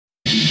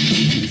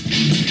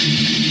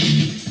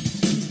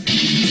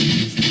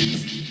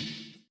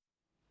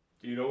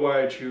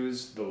why I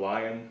choose the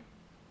lion.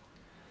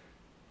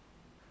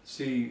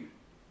 See,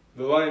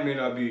 the lion may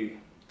not be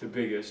the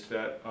biggest.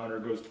 That honor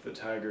goes to the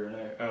tiger, and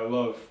I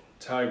love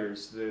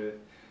tigers. The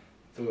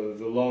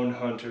lone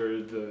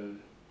hunter, the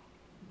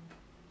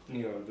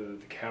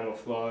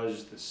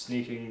camouflage, the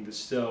sneaking, the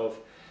stealth.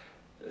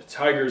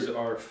 Tigers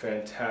are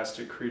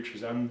fantastic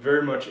creatures. I'm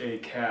very much a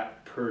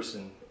cat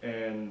person,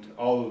 and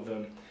all of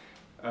them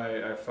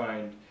I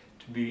find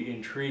to be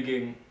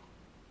intriguing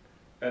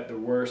at the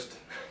worst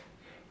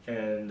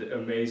and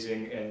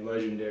amazing and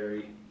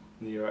legendary,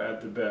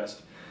 at the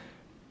best.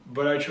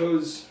 But I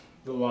chose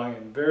the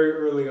lion very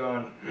early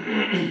on.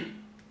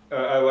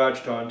 I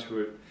latched onto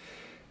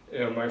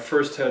it. My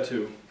first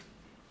tattoo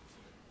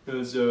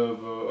is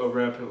of a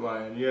rampant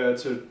lion. Yeah,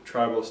 it's a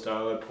tribal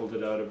style. I pulled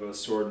it out of a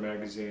sword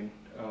magazine,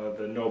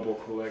 the Noble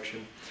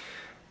collection.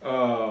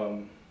 I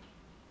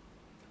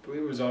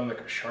believe it was on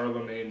like a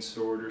Charlemagne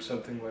sword or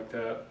something like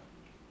that.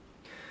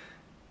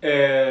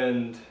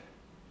 And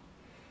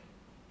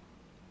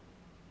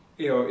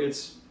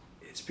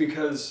it's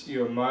because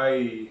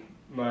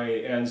my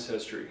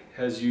ancestry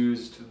has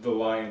used the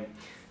lion.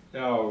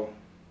 Now,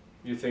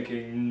 you're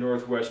thinking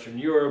Northwestern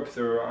Europe,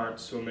 there aren't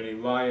so many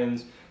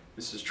lions.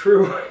 This is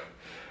true.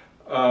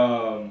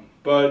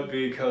 But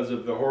because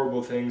of the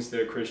horrible things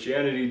that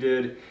Christianity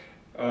did,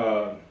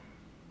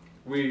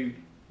 we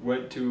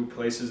went to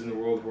places in the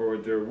world where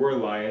there were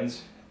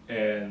lions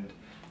and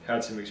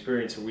had some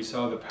experience, and we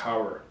saw the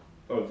power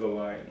of the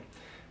lion.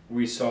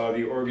 We saw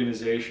the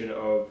organization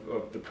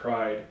of the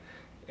pride,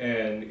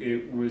 and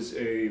it was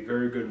a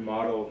very good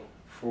model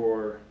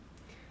for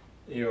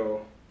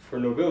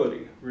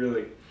nobility,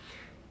 really.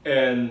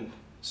 And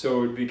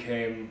so it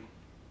became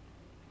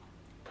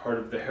part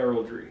of the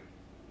heraldry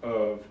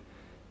of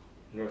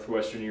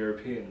Northwestern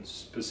Europeans,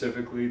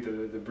 specifically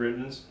the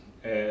Britons,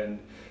 and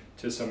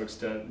to some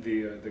extent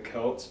the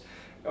Celts.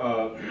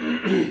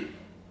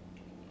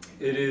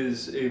 It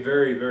is a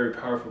very, very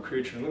powerful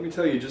creature. And let me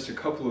tell you just a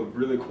couple of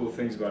really cool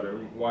things about it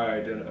and why I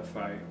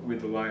identify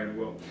with the lion.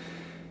 Well,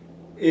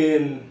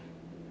 in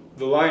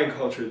the lion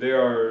culture, they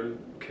are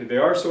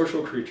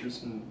social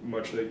creatures, and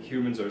much like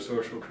humans are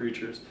social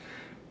creatures,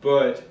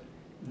 but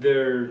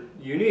they're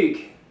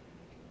unique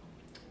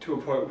to a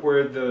point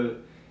where the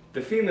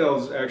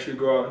females actually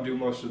go out and do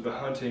most of the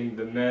hunting.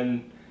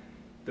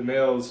 The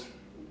males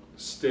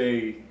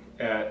stay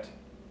at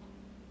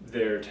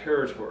their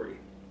territory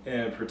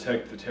and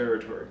protect the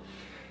territory.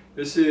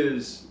 This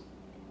is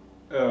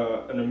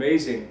an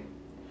amazing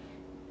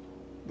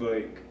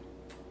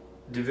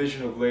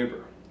division of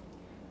labor.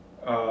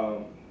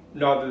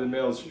 Not that the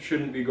males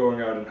shouldn't be going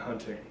out and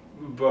hunting,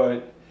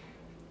 but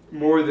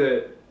more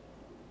that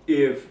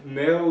if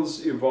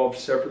males evolved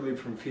separately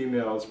from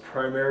females,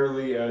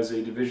 primarily as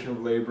a division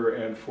of labor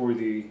and for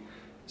the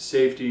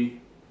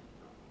safety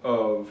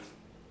of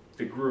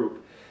the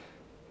group,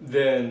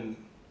 then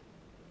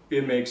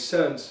it makes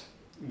sense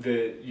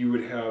that you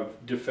would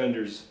have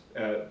defenders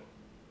at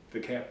the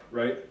camp,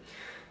 right?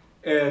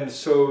 And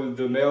so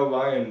the male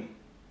lion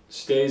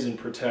stays and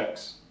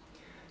protects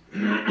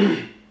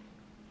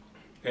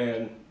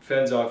and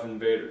fends off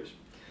invaders.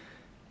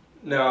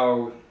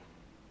 Now,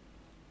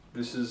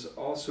 this is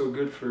also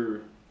good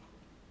for,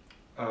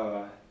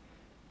 as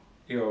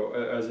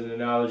an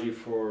analogy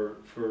for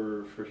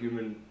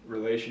human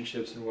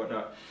relationships and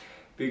whatnot,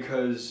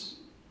 because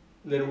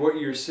then what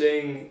you're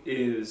saying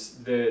is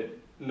that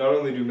not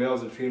only do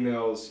males and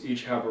females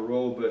each have a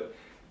role, but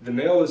the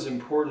male is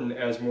important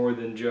as more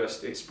than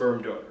just a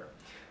sperm donor.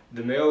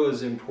 The male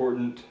is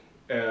important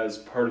as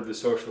part of the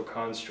social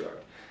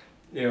construct.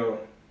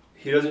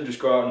 He doesn't just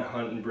go out and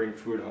hunt and bring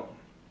food home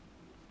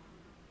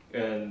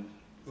and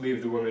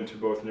leave the women to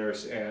both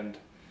nurse and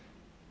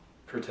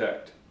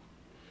protect.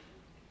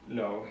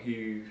 No,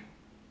 he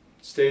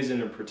stays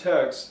in and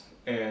protects,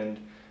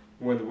 and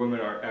when the women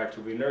are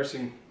actively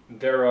nursing,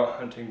 they're out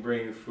hunting,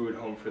 bringing food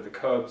home for the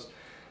cubs,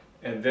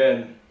 and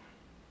then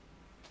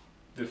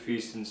the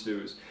feast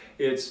ensues.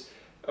 It's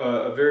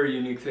a very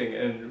unique thing,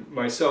 and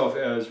myself,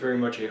 as very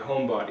much a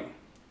homebody,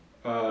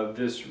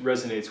 this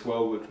resonates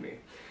well with me.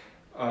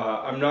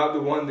 I'm not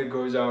the one that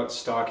goes out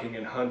stalking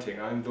and hunting.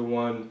 I'm the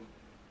one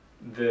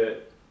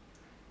that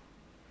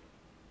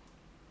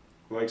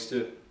likes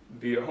to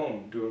be at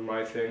home doing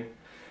my thing,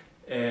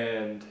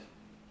 and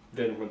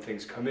then when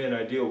things come in,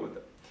 I deal with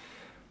it.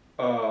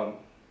 On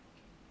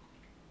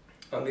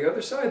the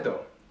other side,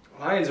 though,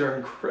 lions are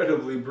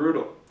incredibly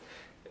brutal.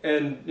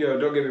 And,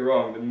 don't get me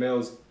wrong, the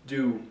males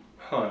do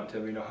hunt. I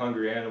mean, a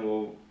hungry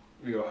animal,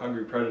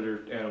 hungry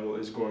predator animal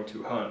is going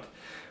to hunt.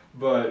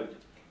 But,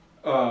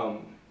 I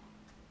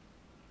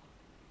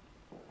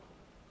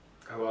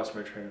lost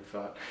my train of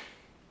thought.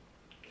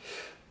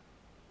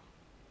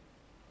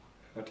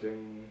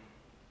 Hunting.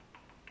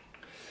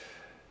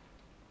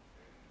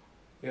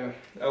 Yeah,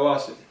 I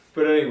lost it.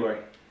 But anyway,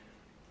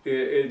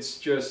 it's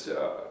just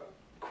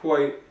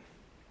quite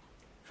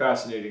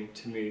fascinating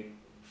to me.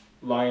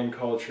 Lion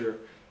culture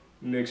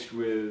mixed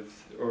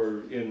with,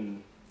 or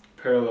in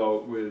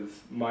parallel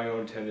with my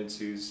own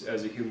tendencies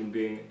as a human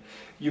being.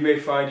 You may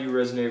find you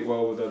resonate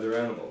well with other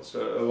animals. A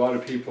lot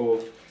of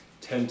people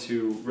tend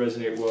to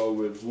resonate well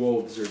with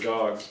wolves or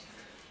dogs.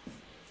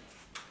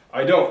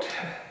 I don't,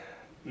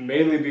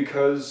 mainly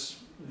because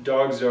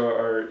dogs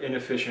are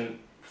inefficient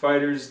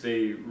fighters.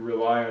 They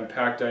rely on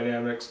pack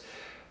dynamics.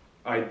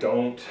 I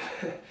don't.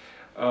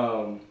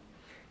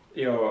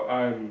 You know,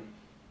 I'm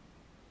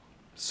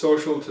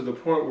social to the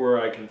point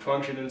where I can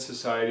function in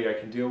society, I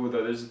can deal with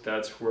others.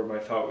 That's where my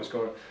thought was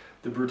going.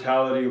 The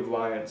brutality of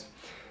lions.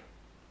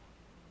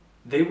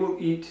 They will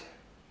eat,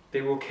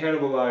 they will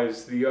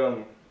cannibalize the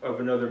young of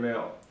another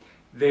male.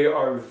 They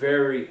are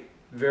very,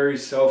 very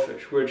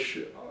selfish, which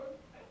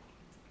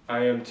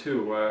I am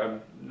too.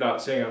 I'm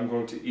not saying I'm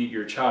going to eat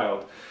your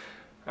child.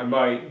 I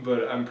might,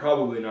 but I'm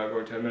probably not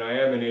going to. I mean, I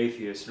am an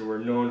atheist and we're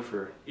known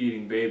for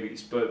eating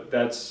babies, but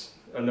that's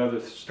another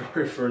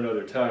story for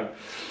another time.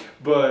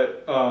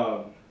 But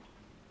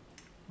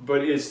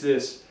it's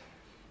this,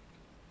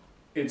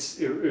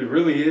 it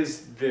really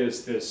is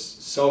this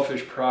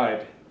selfish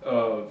pride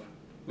of,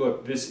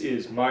 look, this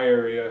is my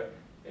area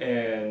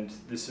and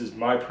this is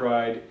my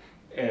pride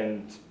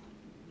and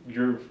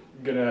you're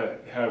gonna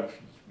have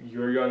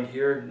your young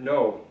here?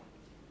 No.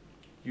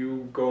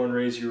 You go and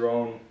raise your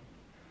own,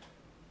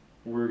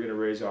 we're gonna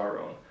raise our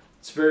own.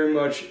 It's very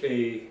much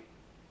a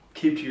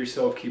keep to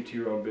yourself, keep to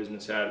your own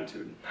business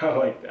attitude. I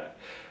like that.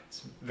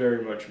 It's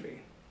very much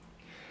me.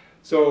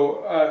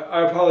 So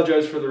I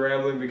apologize for the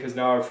rambling because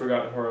now I've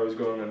forgotten where I was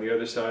going on the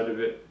other side of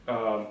it.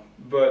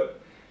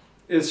 But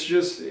it's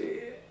just,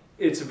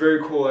 it's a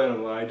very cool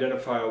animal. I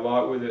identify a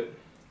lot with it.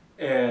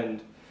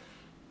 And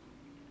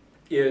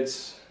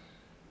it's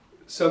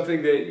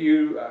something that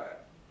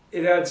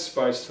it adds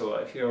spice to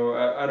life. You know,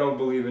 I don't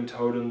believe in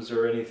totems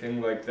or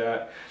anything like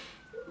that.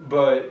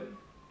 But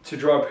to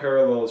draw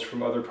parallels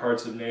from other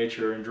parts of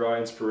nature and draw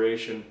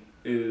inspiration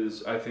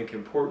is, I think,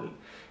 important.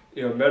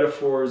 You know,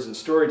 metaphors and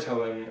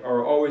storytelling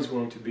are always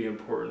going to be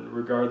important,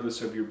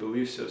 regardless of your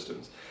belief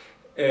systems.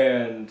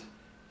 And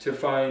to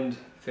find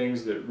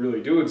things that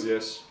really do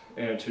exist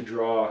and to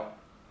draw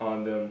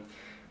on them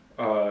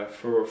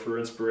for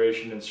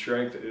inspiration and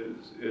strength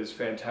is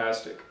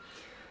fantastic.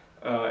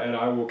 And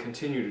I will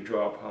continue to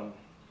draw upon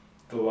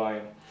the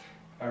lion.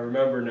 I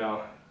remember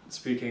now,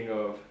 speaking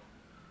of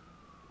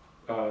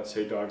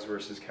say dogs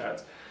versus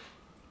cats,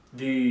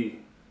 the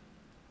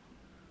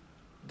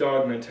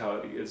dog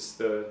mentality, it's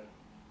the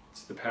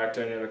pack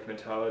dynamic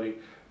mentality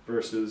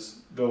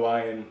versus the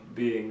lion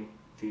being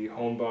the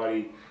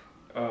homebody,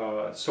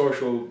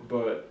 social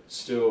but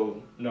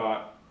still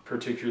not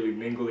particularly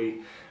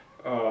mingly,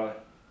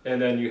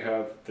 and then you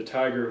have the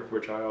tiger,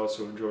 which I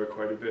also enjoy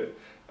quite a bit,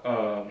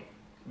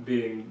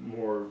 being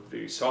more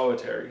the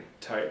solitary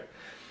type.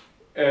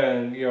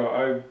 And you know,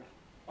 I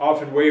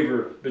often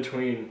waver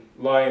between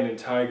lion and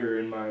tiger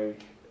in my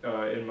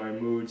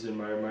moods and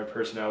my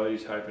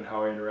personality type and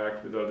how I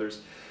interact with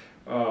others.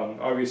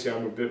 Obviously,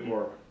 I'm a bit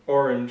more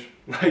orange,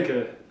 like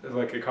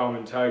a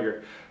common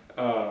tiger,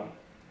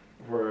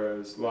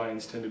 whereas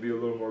lions tend to be a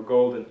little more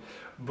golden.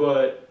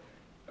 But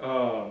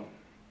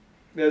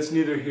that's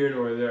neither here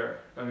nor there.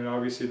 I mean,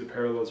 obviously, the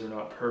parallels are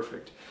not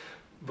perfect.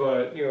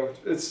 But you know,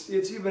 it's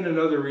even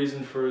another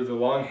reason for the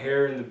long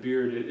hair and the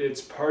beard.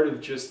 It's part of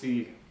just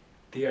the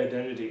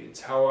identity.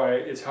 It's how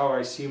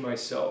I see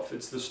myself.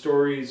 It's the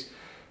stories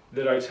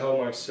that I tell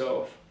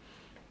myself.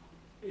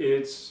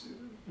 It's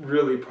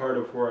really part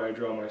of where I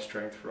draw my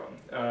strength from.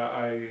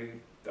 I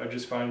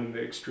just find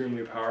them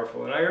extremely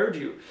powerful, and I urge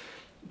you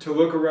to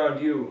look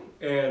around you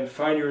and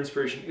find your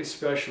inspiration,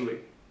 especially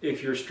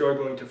if you're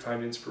struggling to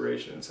find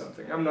inspiration in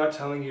something. I'm not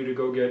telling you to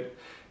go get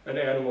an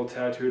animal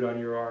tattooed on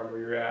your arm or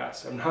your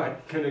ass. I'm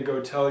not going to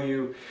go tell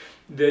you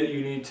that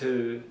you need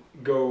to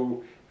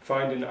go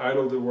find an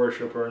idol to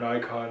worship or an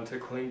icon to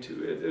cling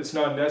to. It's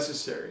not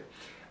necessary.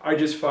 I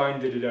just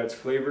find that it adds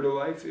flavor to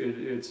life.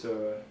 It's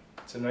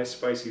a nice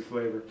spicy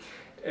flavor,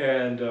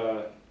 and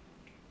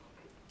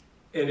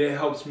it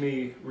helps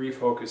me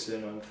refocus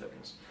in on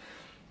things.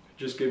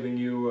 Just giving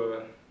you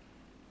a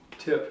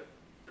tip,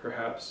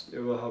 perhaps it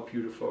will help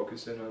you to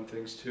focus in on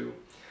things too.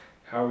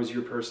 How is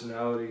your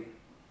personality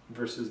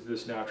versus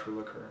this natural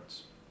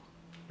occurrence?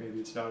 Maybe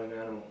it's not an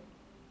animal.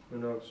 Who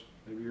knows?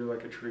 Maybe you're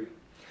like a tree.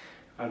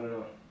 I don't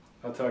know.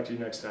 I'll talk to you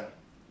next time.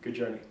 Good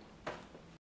journey.